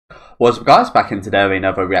What's up guys, back in today with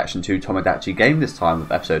another reaction to Tomodachi Game, this time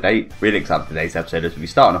with episode 8. Really excited for today's episode as we'll be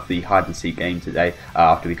starting off the hide and seek game today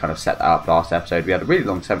after we kind of set that up last episode. We had a really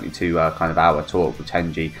long 72 kind of hour talk with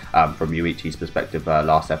Tenji from Yuichi's perspective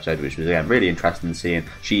last episode, which was again really interesting seeing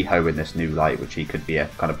Shiho in this new light, which he could be a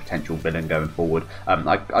kind of potential villain going forward.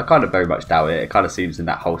 I kind of very much doubt it. It kind of seems in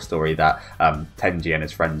that whole story that Tenji and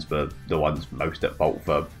his friends were the ones most at fault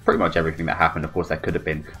for pretty much everything that happened. Of course there could have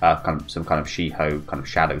been some kind of Shiho kind of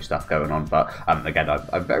shadow stuff going on, but again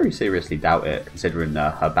I very seriously doubt it considering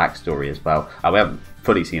her backstory as well. We haven't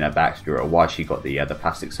fully seen her backstory or why she got the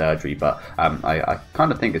plastic surgery, but I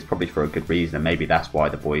kind of think it's probably for a good reason, and maybe that's why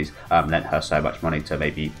the boys lent her so much money to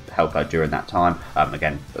maybe help her during that time.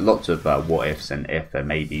 Again, lots of what ifs and if and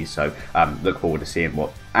maybes, so look forward to seeing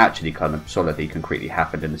what actually kind of solidly concretely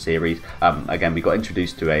happened in the series. Again, we got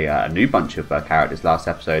introduced to a new bunch of characters last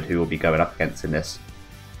episode who will be going up against in this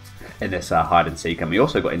hide and seek, and we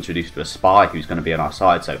also got introduced to a spy who's going to be on our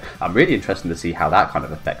side, so I'm really interested to see how that kind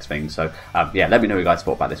of affects things. So yeah, let me know what you guys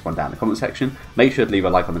thought about this one down in the comment section. Make sure to leave a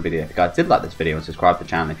like on the video if you guys did like this video, and subscribe to the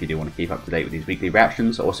channel if you do want to keep up to date with these weekly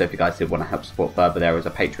reactions. Also, if you guys did want to help support further, there is a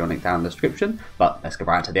Patreon link down in the description. But let's get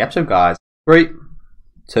right into the episode, guys. 3,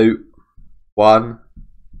 2, 1,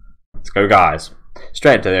 let's go, guys.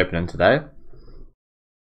 Straight into the opening today.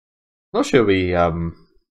 Not sure we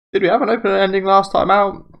did we have an opening ending last time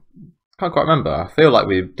out? Can't quite remember. I feel like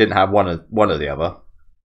we didn't have one or the other.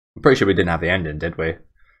 I'm pretty sure we didn't have the ending, did we?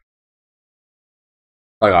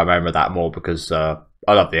 I remember that more because I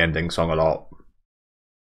love the ending song a lot.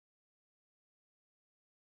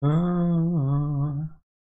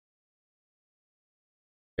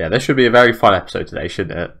 Yeah, this should be a very fun episode today,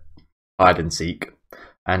 shouldn't it? Hide and seek.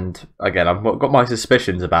 And again, I've got my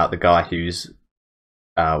suspicions about the guy who's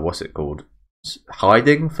what's it called?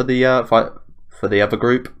 Hiding for the for the other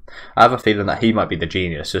group. I have a feeling that he might be the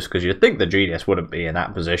genius, just because you'd think the genius wouldn't be in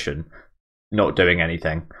that position, not doing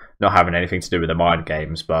anything, not having anything to do with the mind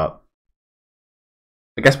games. But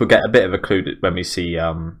I guess we'll get a bit of a clue when we see.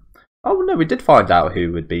 Oh no, we did find out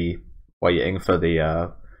who would be waiting for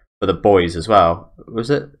the boys as well. Was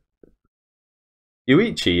it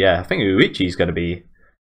Yuichi? Yeah, I think Yuichi's going to be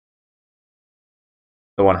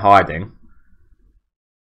the one hiding.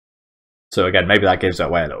 So again, maybe that gives it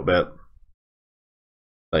away a little bit.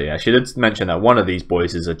 But yeah, she did mention that one of these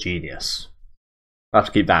boys is a genius. I have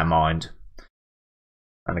to keep that in mind.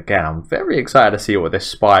 And again, I'm very excited to see what this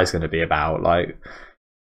spy is going to be about. Like,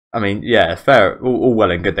 I mean, yeah, fair, all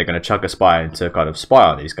well and good. They're going to chuck a spy in to kind of spy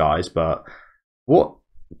on these guys, but what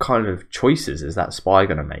kind of choices is that spy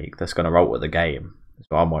going to make that's going to roll with the game? That's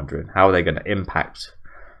what I'm wondering. How are they going to impact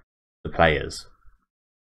the players,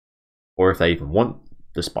 or if they even want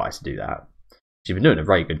the spy to do that? She's been doing a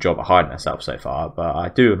very good job at hiding herself so far, but I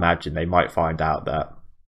do imagine they might find out that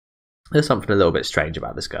there's something a little bit strange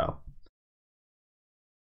about this girl.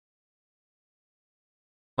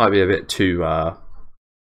 Might be a bit too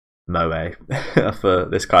moe for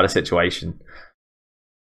this kind of situation.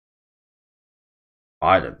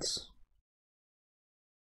 Violence.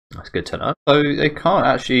 That's good to know. So they can't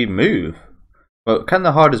actually move. But can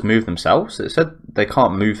the hiders move themselves? It said they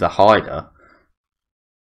can't move the hider.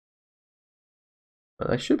 But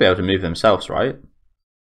they should be able to move themselves, right?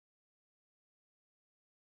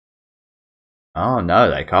 Oh no,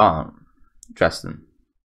 they can't. Interesting.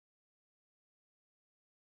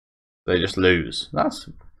 They just lose. That's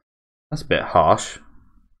a bit harsh.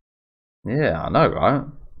 Yeah, I know, right?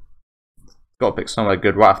 Got to pick somewhere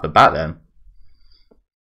good right off the bat then.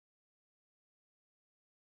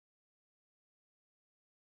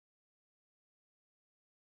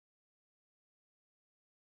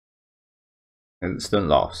 Instant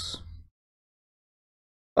loss.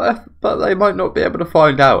 But they might not be able to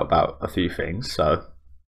find out about a few things, so.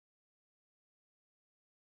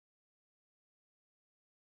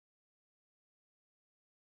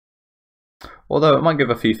 Although it might give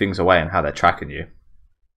a few things away on how they're tracking you.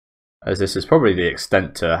 As this is probably the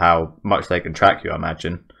extent to how much they can track you, I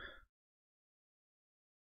imagine.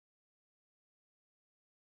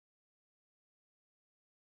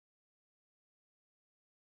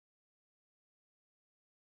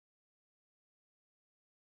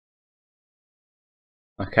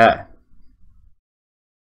 Okay.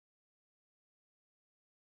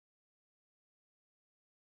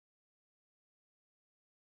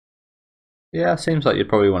 Yeah, seems like you'd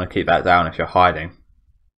probably want to keep that down if you're hiding.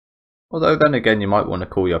 Although then again, you might want to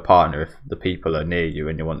call your partner if the people are near you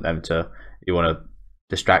and you want them to, you want a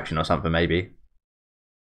distraction or something maybe.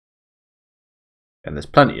 And there's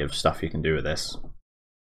plenty of stuff you can do with this.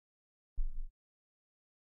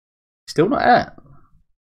 Still not at.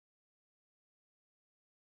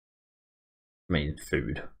 I mean,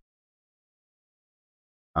 food.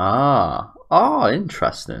 Ah,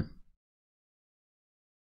 interesting.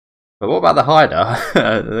 But what about the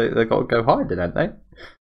hider? They got to go hiding, don't they?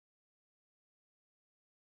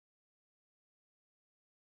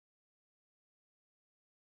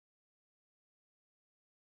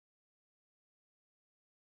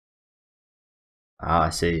 Ah, I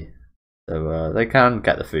see. So they can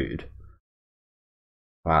get the food.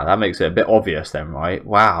 Wow, that makes it a bit obvious then, right?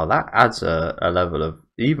 Wow, that adds a level of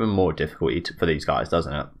even more difficulty for these guys,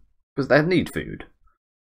 doesn't it? Because they need food.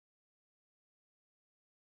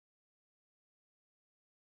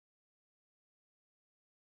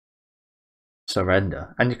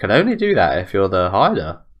 Surrender. And you can only do that if you're the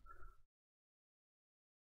hider.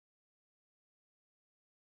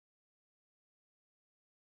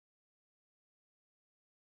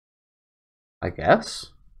 I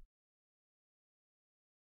guess.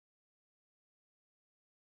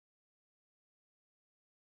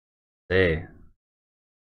 See.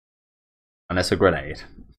 And it's a grenade.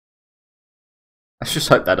 Let's just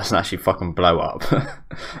hope that doesn't actually fucking blow up.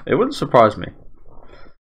 It wouldn't surprise me.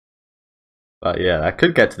 But yeah, that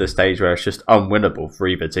could get to the stage where it's just unwinnable for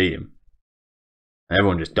either team. And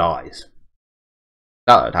everyone just dies.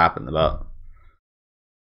 That would happen, but...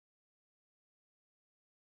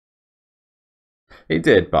 He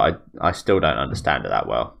did, but I still don't understand it that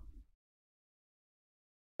well.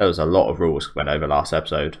 There was a lot of rules went over last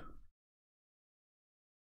episode.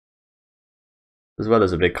 As well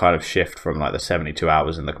as a big kind of shift from like the 72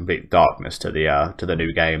 hours in the complete darkness to the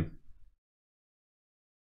new game.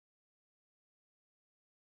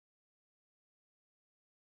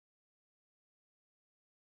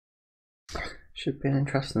 Should be an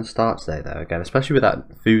interesting start today though, again, especially with that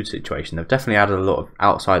food situation. They've definitely added a lot of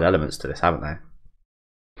outside elements to this, haven't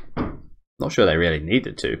they? Not sure they really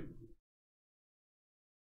needed to.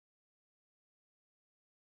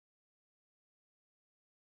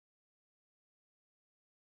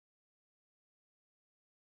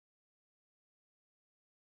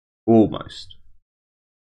 Almost.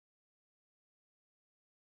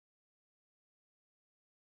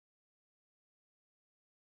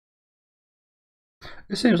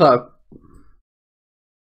 It seems like...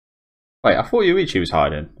 Wait, I thought Yuichi was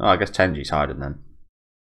hiding. Oh, I guess Tenji's hiding then.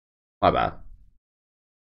 My bad.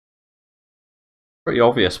 Pretty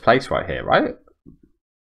obvious place right here, right?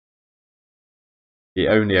 The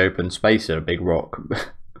only open space in a big rock.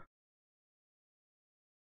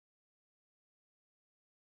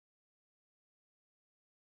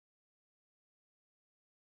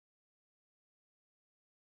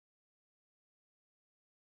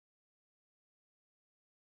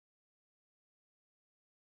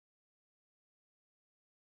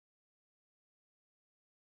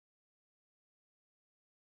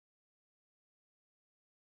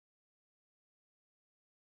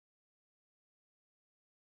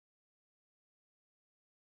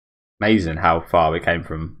 Amazing how far we came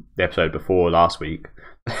from the episode before last week,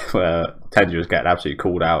 where Tenji was getting absolutely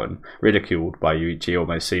called out and ridiculed by Yuichi.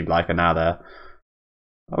 Almost seemed like, and now they're,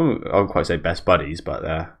 I wouldn't quite say best buddies, but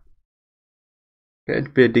they're getting to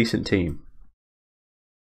be a decent team.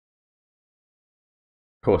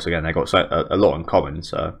 Of course, again, they got a lot in common,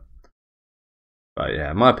 so. But yeah,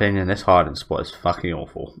 in my opinion, this hiding spot is fucking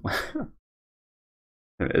awful.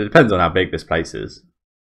 It depends on how big this place is.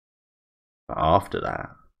 But after that,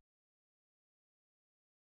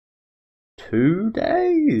 2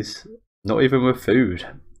 days? Not even with food.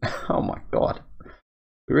 Oh my god.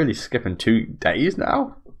 We're really skipping 2 days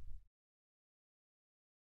now?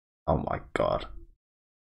 Oh my god.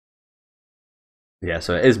 Yeah,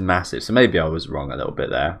 so it is massive. So maybe I was wrong a little bit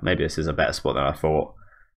there. Maybe this is a better spot than I thought.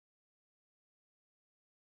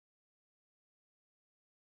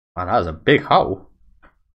 Man, that was a big hole.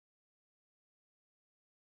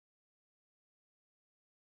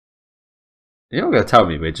 You're not going to tell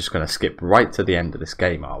me we're just going to skip right to the end of this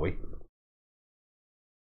game, are we?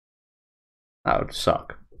 That would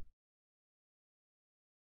suck.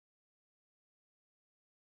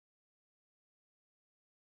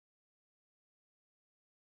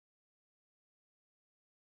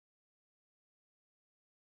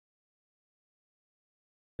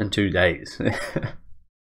 In 2 days.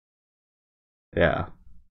 Yeah.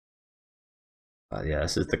 But yeah,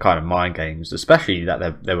 this is the kind of mind games, especially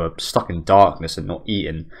that they were stuck in darkness and not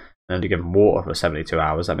eating, and only given water for 72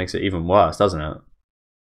 hours. That makes it even worse, doesn't it?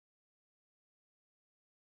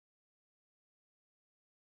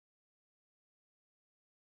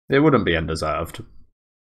 It wouldn't be undeserved.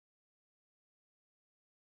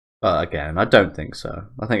 But again, I don't think so.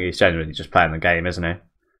 I think he's genuinely just playing the game, isn't he?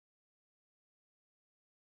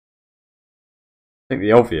 think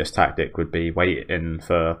the obvious tactic would be waiting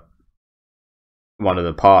for one of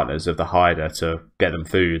the partners of the hider to get them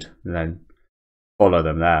food and then follow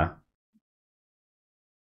them there.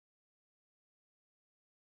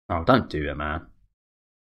 Oh, don't do it, man.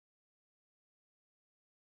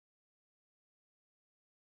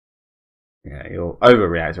 Yeah, you're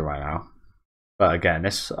overreacting right now. But again,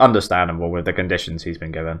 it's understandable with the conditions he's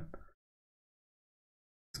been given.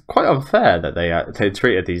 It's quite unfair that they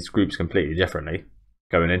treated these groups completely differently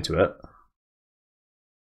going into it.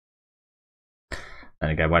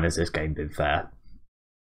 And again, when has this game been fair?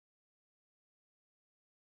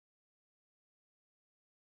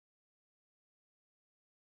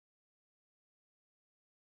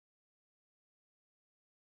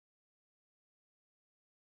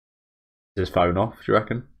 Is his phone off, do you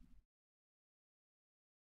reckon?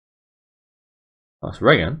 Oh, it's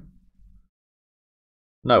ringing.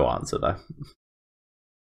 No answer though.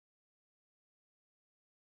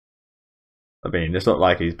 I mean, it's not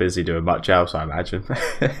like he's busy doing much else, I imagine.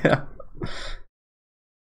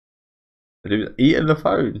 He was eating the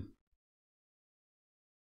phone.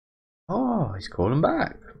 Oh, he's calling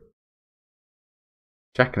back.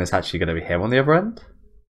 Checking it's actually going to be him on the other end.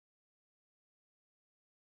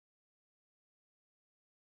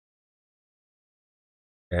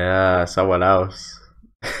 Yeah, someone else.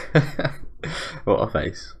 What a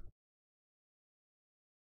face.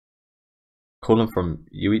 Calling from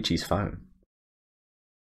Yuichi's phone.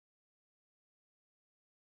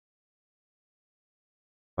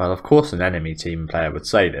 Well, of course an enemy team player would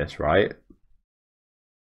say this, right?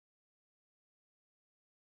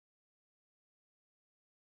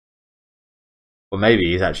 Or maybe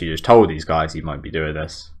he's actually just told these guys he might be doing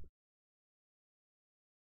this.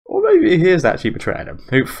 Or maybe he is actually betraying them.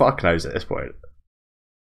 Who fuck knows at this point?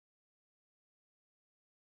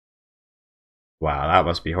 Wow, that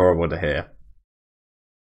must be horrible to hear.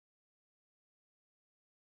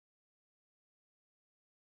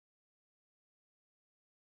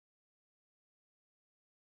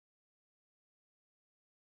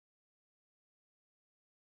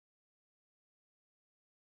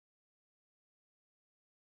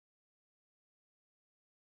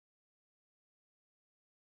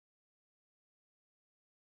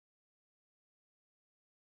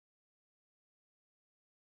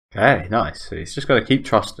 Okay, nice. So he's just got to keep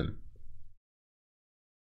trusting.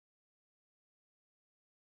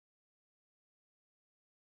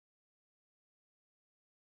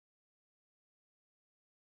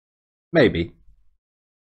 Maybe.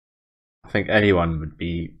 I think anyone would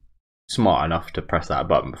be smart enough to press that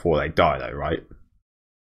button before they die, though, right?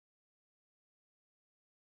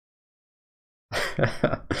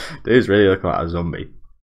 Dude's really looking like a zombie.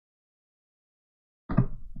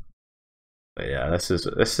 But yeah, this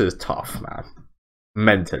is tough, man.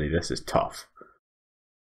 Mentally, this is tough.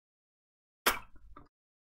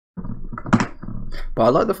 But I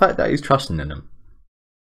like the fact that he's trusting in him.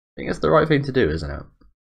 I think it's the right thing to do, isn't it?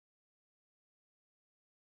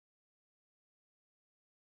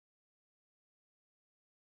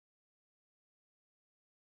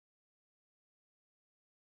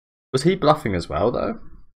 Was he bluffing as well, though?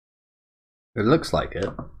 It looks like it.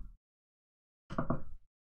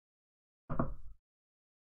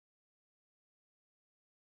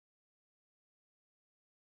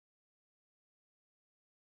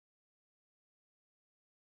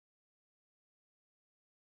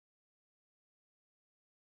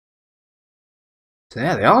 So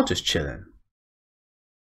yeah, they are just chilling.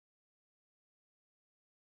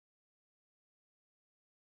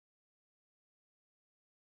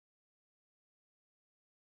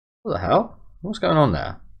 What the hell? What's going on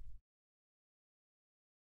there?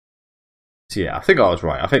 So yeah, I think I was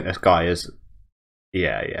right. I think this guy is...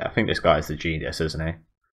 Yeah, I think this guy is the genius, isn't he?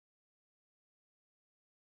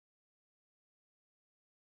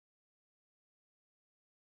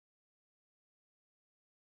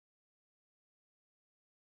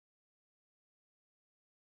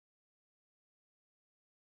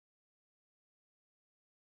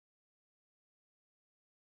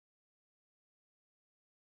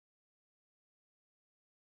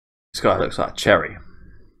 This guy looks like a cherry.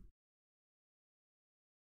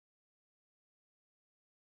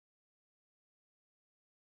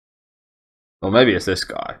 Or maybe it's this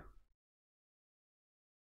guy.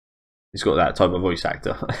 He's got that type of voice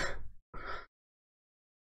actor.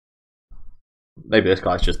 Maybe this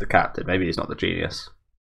guy's just the captain. Maybe he's not the genius.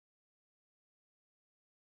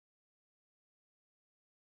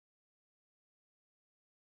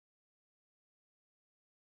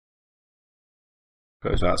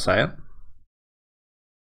 Goes without saying.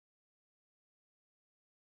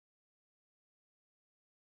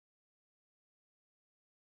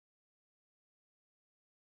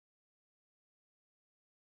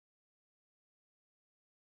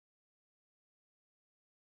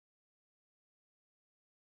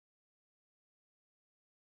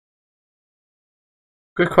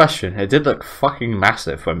 Good question. It did look fucking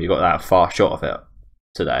massive when we got that far shot of it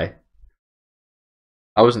today.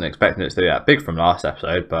 I wasn't expecting it to be that big from last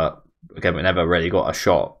episode, but again, we never really got a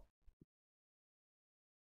shot.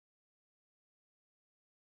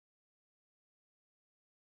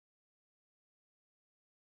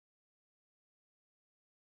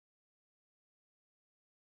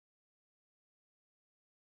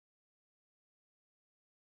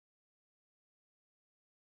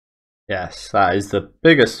 Yes, that is the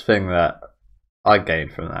biggest thing that I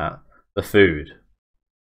gained from that. The food.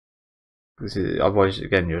 Because otherwise,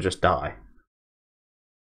 again, you'll just die.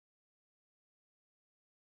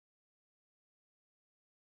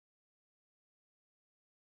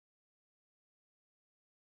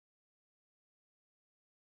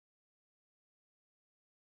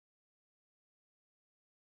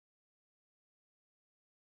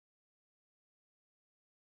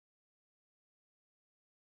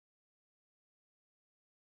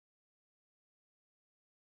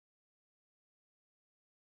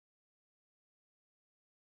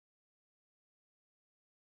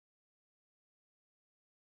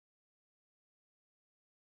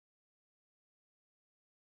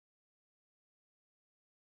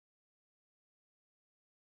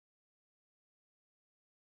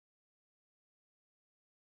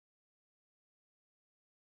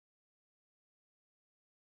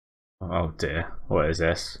 Oh dear, what is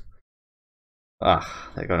this?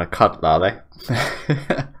 Ah, they're gonna cuddle, are they?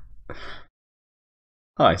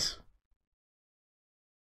 Nice.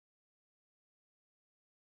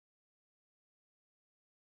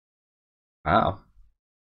 Wow.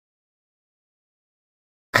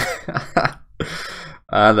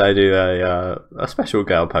 And they do a special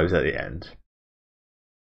girl pose at the end.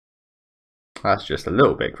 That's just a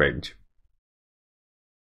little bit cringe.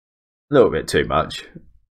 A little bit too much.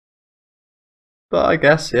 But I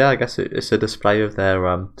guess, yeah, I guess it's a display of their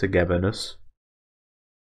togetherness.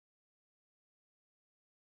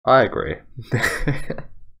 I agree.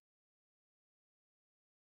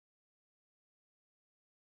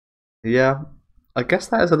 Yeah, I guess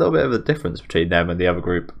that is a little bit of a difference between them and the other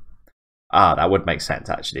group. Ah, that would make sense,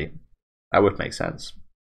 actually. That would make sense.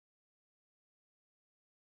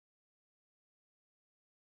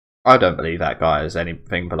 I don't believe that guy is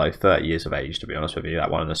anything below 30 years of age, to be honest with you,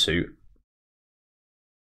 that one in the suit.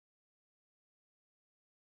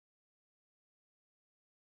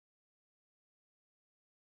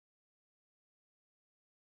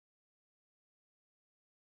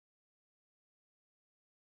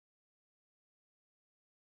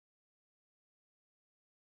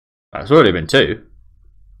 It's already been 2.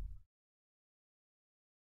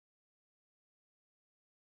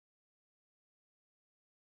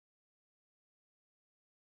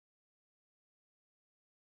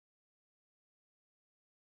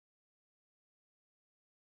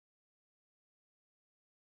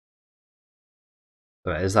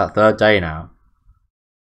 But is that 3rd day now?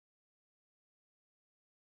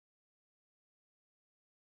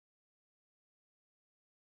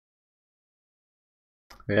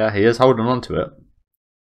 Yeah, he is holding on to it.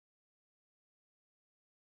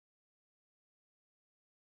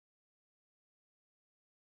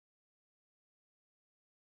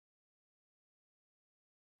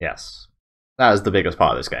 Yes. That is the biggest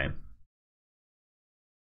part of this game.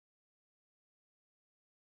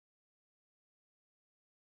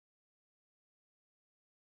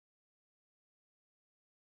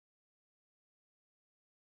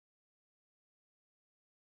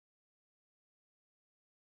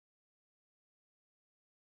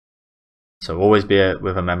 So always be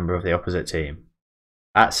with a member of the opposite team.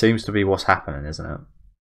 That seems to be what's happening, isn't it?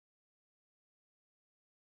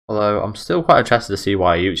 Although I'm still quite interested to see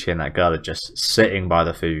why Yuichi and that girl are just sitting by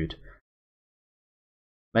the food.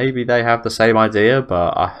 Maybe they have the same idea,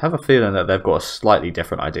 but I have a feeling that they've got a slightly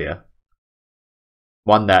different idea.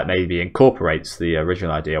 One that maybe incorporates the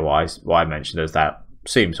original idea, what I mentioned, as that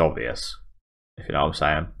seems obvious, if you know what I'm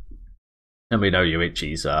saying. And we know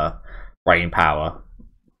Yuichi's brain power.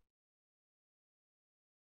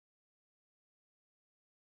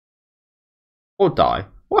 Or die.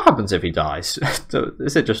 What happens if he dies?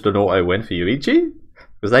 Is it just an auto win for Yuichi?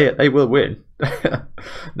 Because they will win.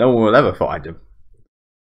 No one will ever find him.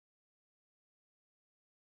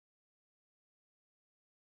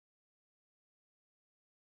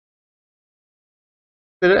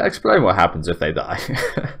 Did it explain what happens if they die?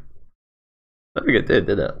 I don't think it did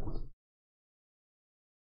it?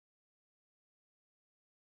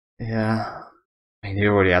 Yeah. I mean, he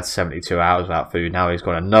already had 72 hours without food. Now he's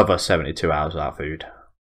got another 72 hours without food.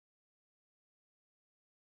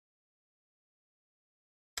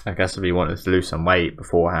 I guess if he wanted to lose some weight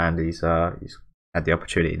beforehand, he's had the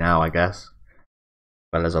opportunity now, I guess. As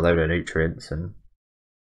well as a load of nutrients and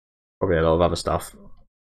probably a lot of other stuff.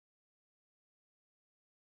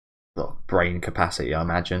 A lot of brain capacity, I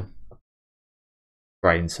imagine.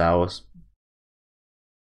 Brain cells.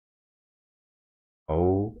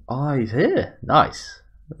 Oh, he's here. Nice.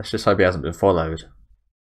 Let's just hope he hasn't been followed.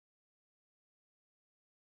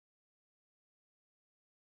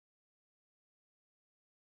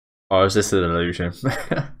 Oh, is this an illusion?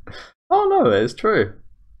 Oh no, it's true.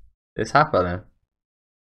 It's happening.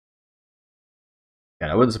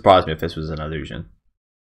 Yeah, it wouldn't surprise me if this was an illusion.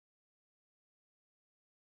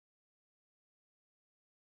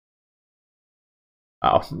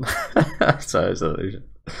 Oh, so it's an illusion.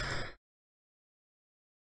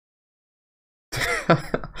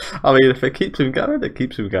 I mean, if it keeps him going, it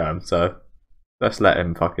keeps him going. So let's let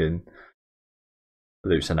him fucking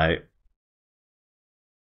hallucinate.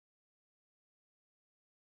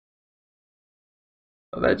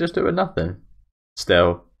 But they're just doing nothing.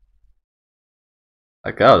 Still,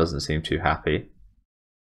 that girl doesn't seem too happy.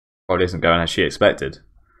 Probably isn't going as she expected.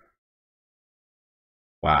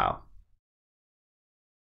 Wow.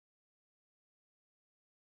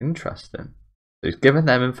 Interesting. So he's giving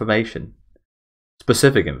them information.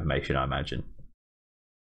 Specific information, I imagine.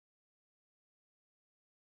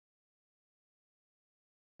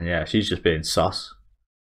 And yeah, she's just being sus.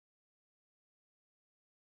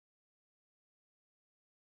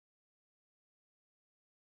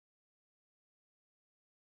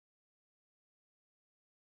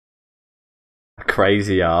 A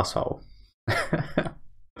crazy asshole.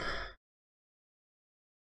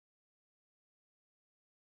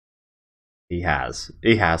 He has.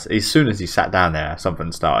 He has. As soon as he sat down there,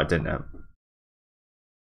 something started, didn't it?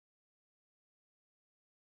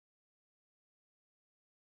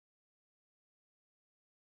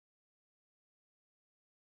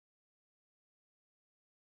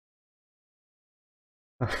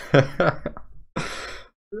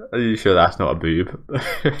 Are you sure that's not a boob?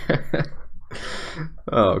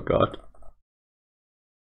 Oh god.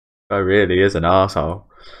 That really is an arsehole.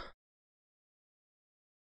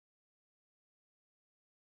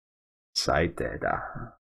 Excited.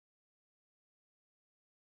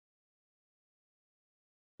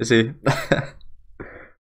 Is he?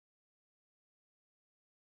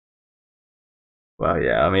 Well,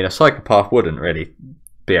 yeah, I mean, a psychopath wouldn't really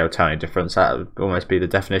be able to tell any difference. That would almost be the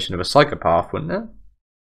definition of a psychopath, wouldn't it?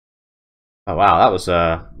 Oh wow, that was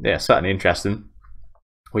yeah, certainly interesting.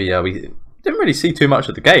 We didn't really see too much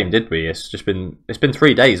of the game, did we? It's been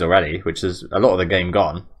 3 days already, which is a lot of the game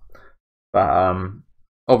gone. But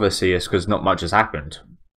obviously it's because not much has happened.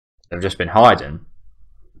 They've just been hiding.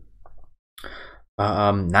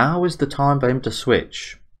 Now is the time for him to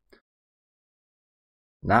switch.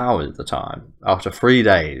 Now is the time. After 3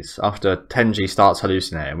 days, after Tenji starts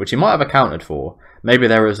hallucinating, which he might have accounted for. Maybe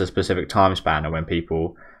there is a specific time span of when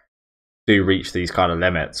people do reach these kind of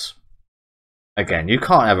limits. Again, you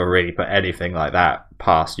can't ever really put anything like that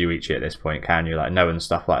past Yuichi at this point, can you? Like knowing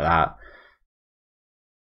stuff like that.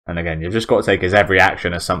 And again, you've just got to take his every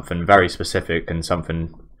action as something very specific and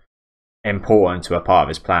something important to a part of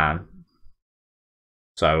his plan.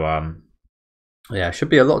 So, yeah, it should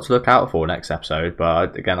be a lot to look out for next episode.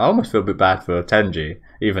 But again, I almost feel a bit bad for Tenji,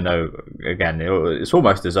 even though, again, it's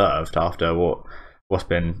almost deserved after what's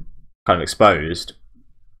been kind of exposed.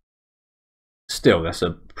 Still, that's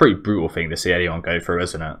a pretty brutal thing to see anyone go through,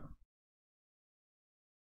 isn't it?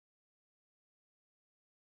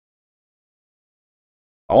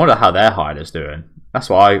 I wonder how their hider's doing. That's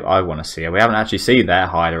what I want to see. We haven't actually seen their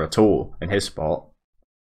hider at all in his spot.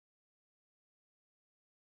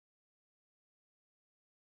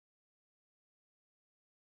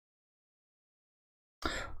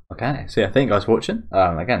 Okay, so yeah, thank you guys for watching.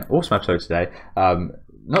 Again, awesome episode today.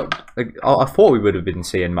 I thought we would have been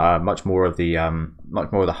seeing much more of the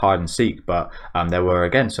hide and seek, but there were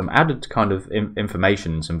again some added kind of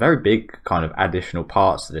information, some very big kind of additional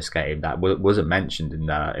parts to this game that wasn't mentioned in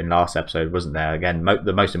last episode, wasn't there? Again,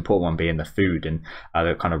 the most important one being the food and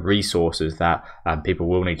the kind of resources that people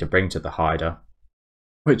will need to bring to the hider,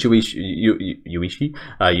 which Yuichi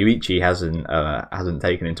hasn't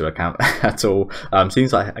taken into account at all.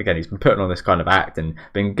 Seems like again he's been putting on this kind of act and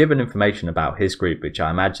been given information about his group, which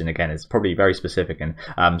I imagine again is probably very specific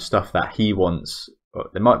and stuff that he wants.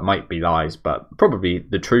 There might be lies, but probably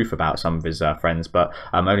the truth about some of his friends, but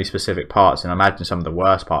only specific parts, and I imagine some of the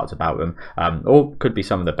worst parts about them, or could be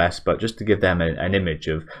some of the best, but just to give them an image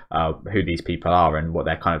of who these people are and what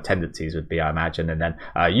their kind of tendencies would be, I imagine, and then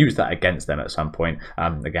use that against them at some point.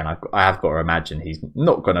 Again, I have got to imagine he's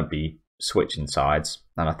not going to be switching sides,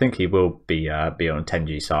 and I think he will be on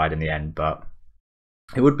Tenji's side in the end, but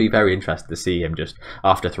it would be very interesting to see him just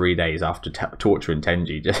after 3 days after torturing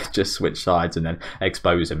Tenji just switch sides and then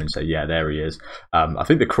expose him and say, yeah, there he is. I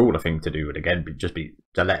think the crueler thing to do would again be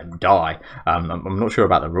to let him die. I'm not sure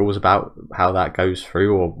about the rules about how that goes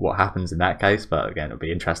through or what happens in that case, but again, it'll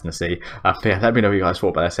be interesting to see. Yeah, let me know what you guys thought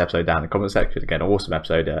about this episode down in the comment section. Again, awesome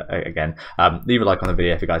episode. Again, leave a like on the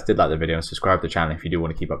video if you guys did like the video, and subscribe to the channel if you do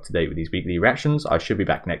want to keep up to date with these weekly reactions. I should be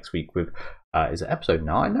back next week with is it episode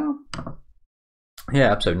 9 now?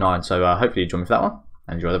 Yeah, episode 9. So hopefully you join me for that one,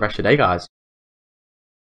 and enjoy the rest of your day, guys.